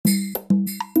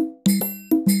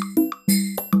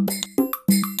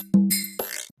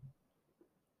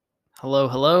Hello,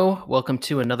 hello. Welcome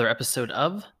to another episode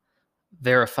of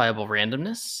Verifiable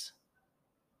Randomness.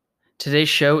 Today's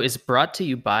show is brought to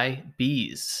you by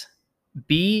Bees.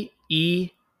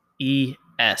 B-E-E-S.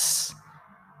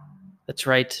 That's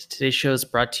right. Today's show is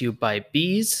brought to you by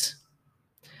Bees.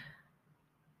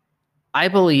 I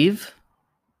believe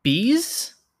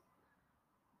bees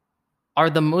are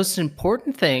the most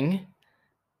important thing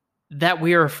that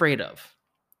we are afraid of.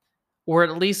 Or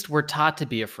at least we're taught to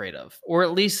be afraid of. Or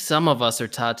at least some of us are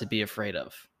taught to be afraid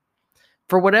of.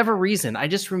 For whatever reason, I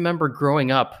just remember growing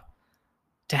up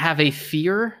to have a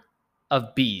fear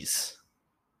of bees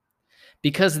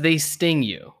because they sting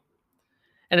you.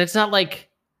 And it's not like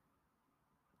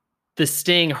the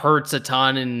sting hurts a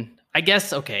ton. And I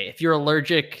guess, okay, if you're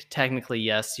allergic, technically,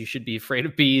 yes, you should be afraid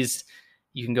of bees.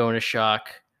 You can go into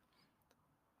shock.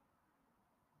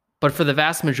 But for the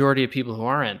vast majority of people who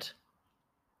aren't,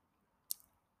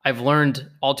 I've learned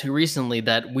all too recently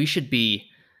that we should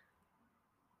be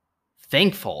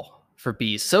thankful for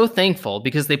bees. So thankful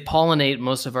because they pollinate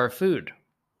most of our food.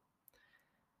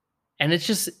 And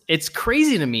it's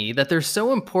crazy to me that they're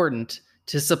so important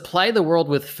to supply the world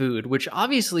with food, which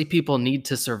obviously people need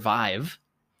to survive.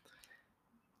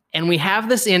 And we have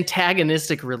this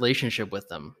antagonistic relationship with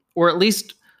them, or at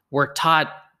least we're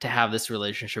taught to have this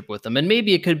relationship with them. And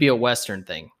maybe it could be a Western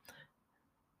thing.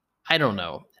 I don't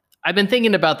know. I've been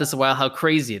thinking about this a while, how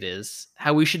crazy it is,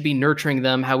 how we should be nurturing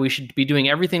them, how we should be doing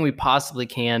everything we possibly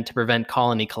can to prevent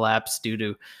colony collapse due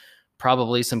to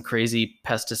probably some crazy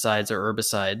pesticides or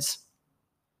herbicides.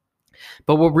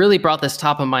 But what really brought this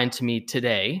top of mind to me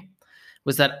today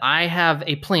was that I have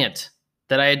a plant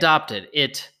that I adopted.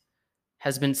 It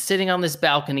has been sitting on this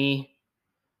balcony.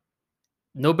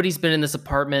 Nobody's been in this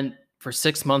apartment for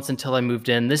 6 months until I moved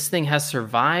in. This thing has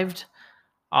survived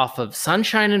off of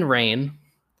sunshine and rain.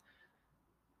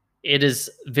 It is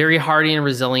very hardy and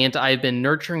resilient. I've been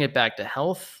nurturing it back to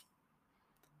health.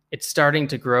 It's starting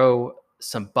to grow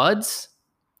some buds.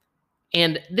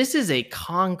 And this is a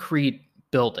concrete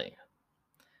building.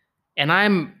 And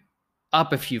I'm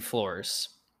up a few floors.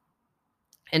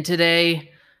 And today,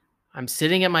 I'm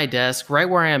sitting at my desk right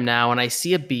where I am now, and I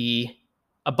see a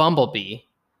bumblebee,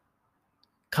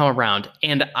 come around.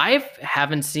 And I've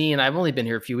only been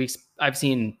here a few weeks. I've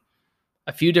seen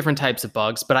a few different types of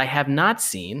bugs, but I have not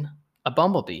seen a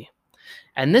bumblebee.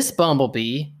 And this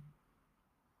bumblebee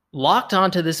locked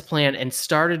onto this plant and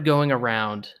started going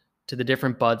around to the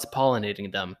different buds,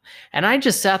 pollinating them. And I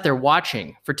just sat there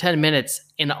watching for 10 minutes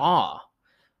in awe.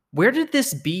 Where did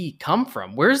this bee come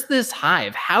from? Where's this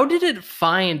hive? How did it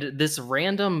find this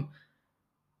random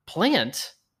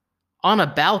plant on a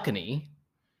balcony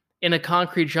in a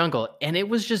concrete jungle? And it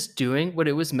was just doing what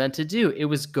it was meant to do. It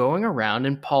was going around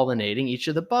and pollinating each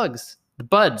of the buds.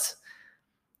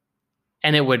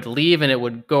 And it would leave and it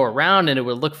would go around and it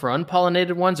would look for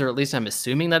unpollinated ones, or at least I'm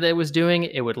assuming that it was doing.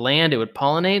 It would land, it would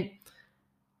pollinate.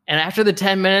 And after the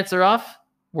 10 minutes we're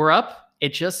up,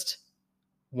 it just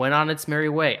went on its merry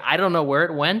way. I don't know where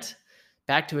it went,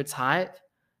 back to its hive.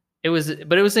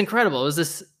 But it was incredible. It was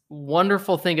this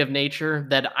wonderful thing of nature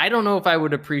that I don't know if I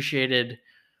would have appreciated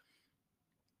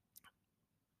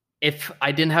if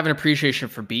I didn't have an appreciation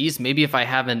for bees. Maybe if I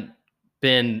haven't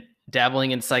been dabbling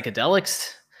in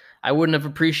psychedelics, I wouldn't have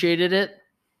appreciated it.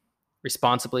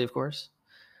 Responsibly, of course.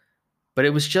 But it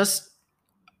was just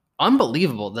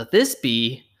unbelievable that this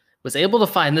bee was able to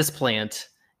find this plant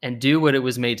and do what it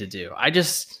was made to do. It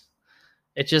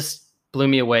just blew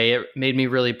me away. It made me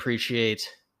really appreciate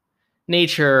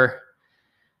nature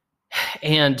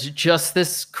and just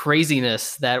this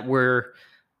craziness that we're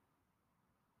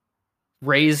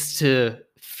raised to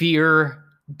fear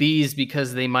bees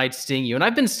because they might sting you. And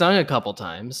I've been stung a couple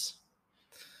times.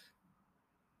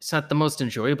 It's not the most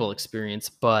enjoyable experience,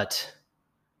 but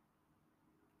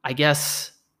I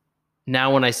guess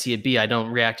now when I see a bee, I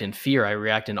don't react in fear. I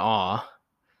react in awe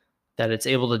that it's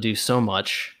able to do so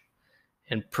much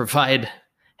and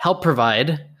help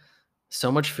provide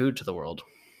so much food to the world.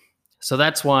 So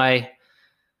that's why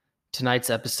tonight's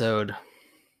episode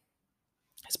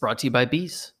is brought to you by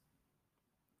bees.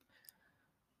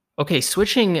 Okay,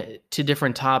 switching to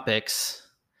different topics.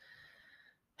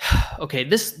 Okay,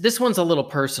 this one's a little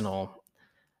personal.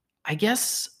 I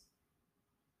guess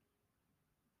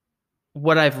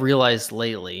what I've realized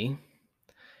lately,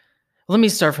 let me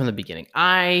start from the beginning.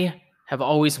 I have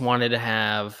always wanted to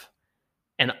have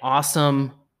an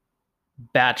awesome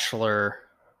bachelor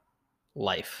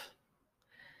life.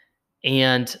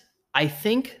 And I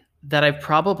think that I've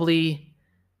probably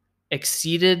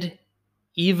exceeded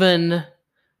even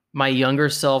my younger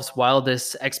self's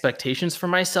wildest expectations for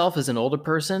myself as an older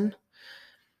person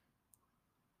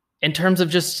in terms of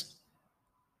just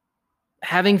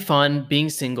having fun, being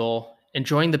single,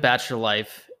 enjoying the bachelor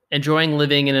life, enjoying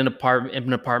living in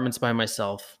apartments by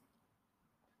myself.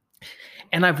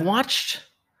 And I've watched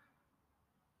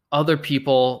other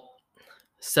people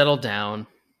settle down.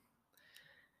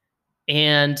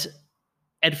 And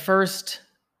at first,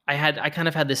 I kind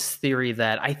of had this theory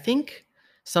that I think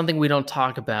something we don't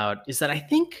talk about is that I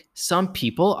think some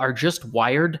people are just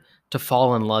wired to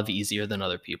fall in love easier than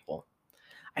other people.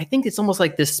 I think it's almost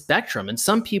like this spectrum. And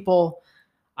some people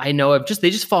I know they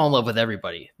just fall in love with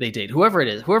everybody they date. Whoever it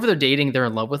is, whoever they're dating, they're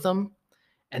in love with them.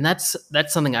 And that's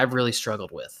something I've really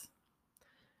struggled with.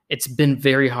 It's been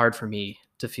very hard for me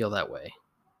to feel that way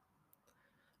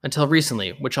until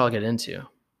recently, which I'll get into.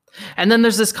 And then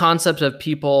there's this concept of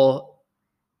people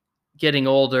getting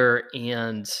older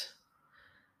and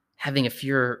having a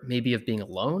fear maybe of being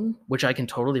alone, which I can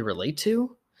totally relate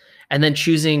to, and then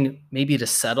choosing maybe to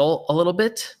settle a little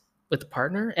bit with the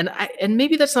partner. And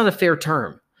maybe that's not a fair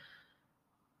term,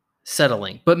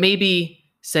 settling, but maybe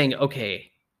saying,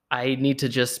 okay, I need to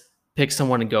just pick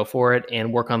someone and go for it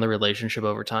and work on the relationship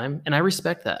over time. And I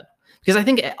respect that because I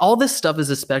think all this stuff is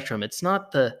a spectrum. It's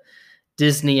not the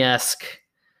Disney-esque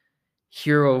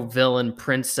hero, villain,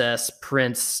 princess,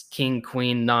 prince, king,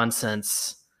 queen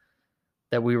nonsense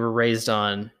that we were raised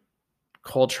on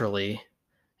culturally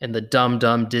in the dumb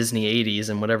Disney 80s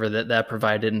and whatever that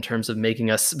provided in terms of making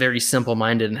us very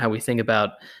simple-minded in how we think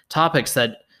about topics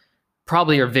that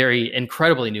probably are very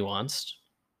incredibly nuanced.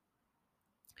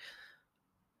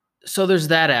 So there's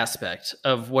that aspect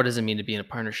of what does it mean to be in a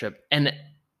partnership. And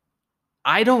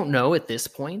I don't know at this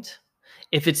point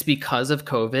if it's because of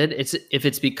COVID, if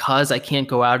it's because I can't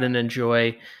go out and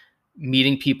enjoy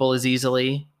meeting people as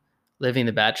easily, living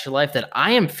the bachelor life, that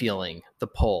I am feeling the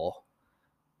pull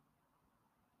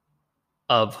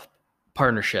of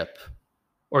partnership,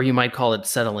 or you might call it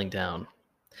settling down.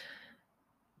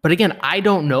 But again, I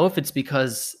don't know if it's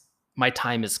because my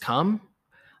time has come.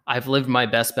 I've lived my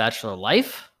best bachelor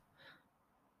life.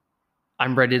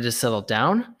 I'm ready to settle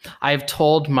down. I've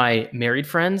told my married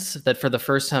friends that for the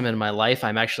first time in my life,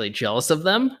 I'm actually jealous of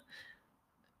them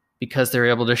because they're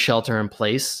able to shelter in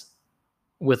place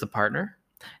with a partner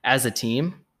as a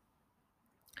team.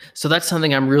 So that's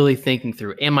something I'm really thinking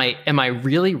through. Am I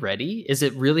really ready? Is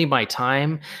it really my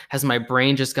time? Has my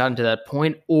brain just gotten to that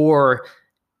point? Or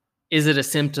is it a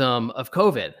symptom of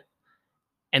COVID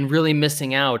and really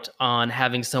missing out on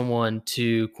having someone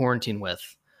to quarantine with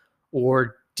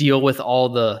or deal with all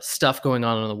the stuff going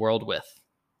on in the world with?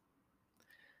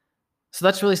 So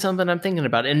that's really something I'm thinking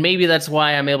about. And maybe that's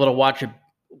why I'm able to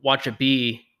watch a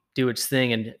bee do its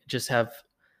thing and just have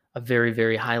a very,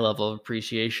 very high level of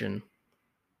appreciation.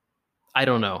 I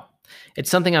don't know. It's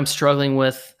something I'm struggling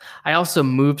with. I also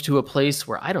moved to a place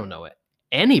where I don't know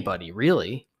anybody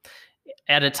really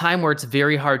at a time where it's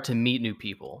very hard to meet new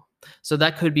people. So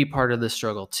that could be part of the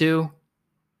struggle too.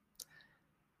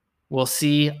 We'll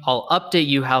see. I'll update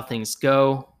you how things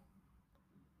go.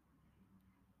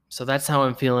 So that's how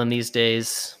I'm feeling these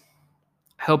days.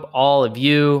 I hope all of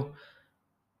you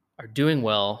are doing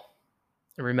well.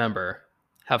 And remember,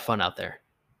 have fun out there.